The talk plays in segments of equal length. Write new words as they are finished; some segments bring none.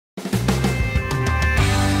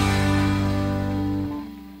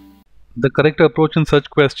The correct approach in such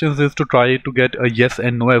questions is to try to get a yes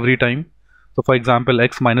and no every time. So for example,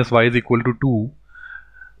 x minus y is equal to 2.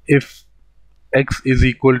 If x is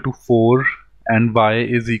equal to 4 and y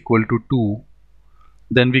is equal to 2,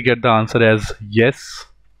 then we get the answer as yes.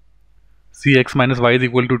 See, x minus y is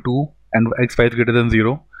equal to 2 and xy is greater than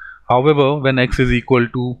 0. However, when x is equal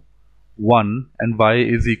to 1 and y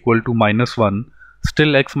is equal to minus 1,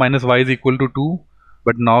 still x minus y is equal to 2,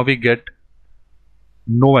 but now we get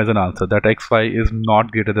no as an answer, that xy is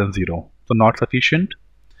not greater than 0. So not sufficient.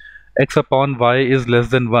 X upon y is less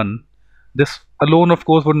than 1. This alone of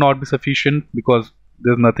course would not be sufficient because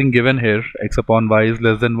there's nothing given here. X upon y is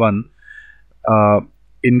less than 1.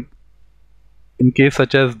 In case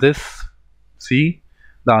such as this, see,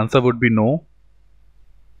 the answer would be no,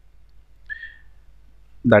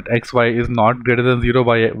 that xy is not greater than 0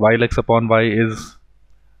 while x upon y is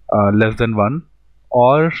less than 1,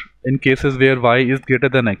 or in cases where y is greater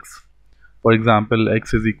than x. For example,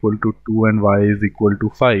 x is equal to 2 and y is equal to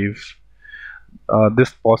 5.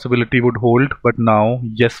 This possibility would hold, but now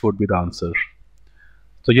yes would be the answer.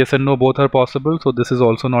 So yes and no both are possible, so this is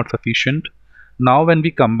also not sufficient. Now when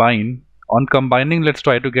we combine, on combining, let's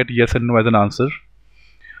try to get yes and no as an answer.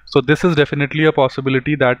 So this is definitely a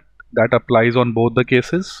possibility that applies on both the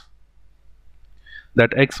cases,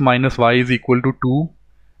 that x minus y is equal to 2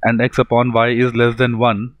 and x upon y is less than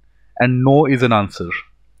 1, and no is an answer.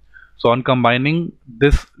 So on combining,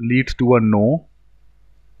 this leads to a no,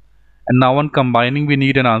 and now on combining we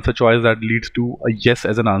need an answer choice that leads to a yes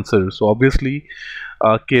as an answer. So obviously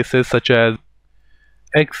cases such as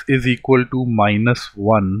x is equal to minus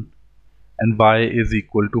 1 and y is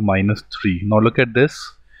equal to minus 3. Now look at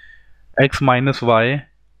this, x minus y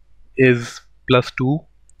is plus 2,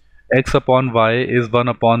 x upon y is 1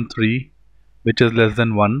 upon 3, which is less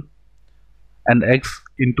than 1, and x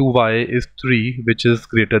into y is 3, which is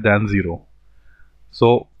greater than 0.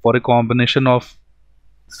 So for a combination of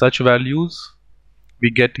such values, we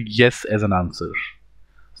get yes as an answer.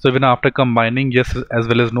 So even after combining, yes as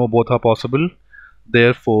well as no both are possible.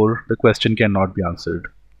 Therefore, the question cannot be answered.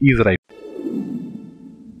 E is right.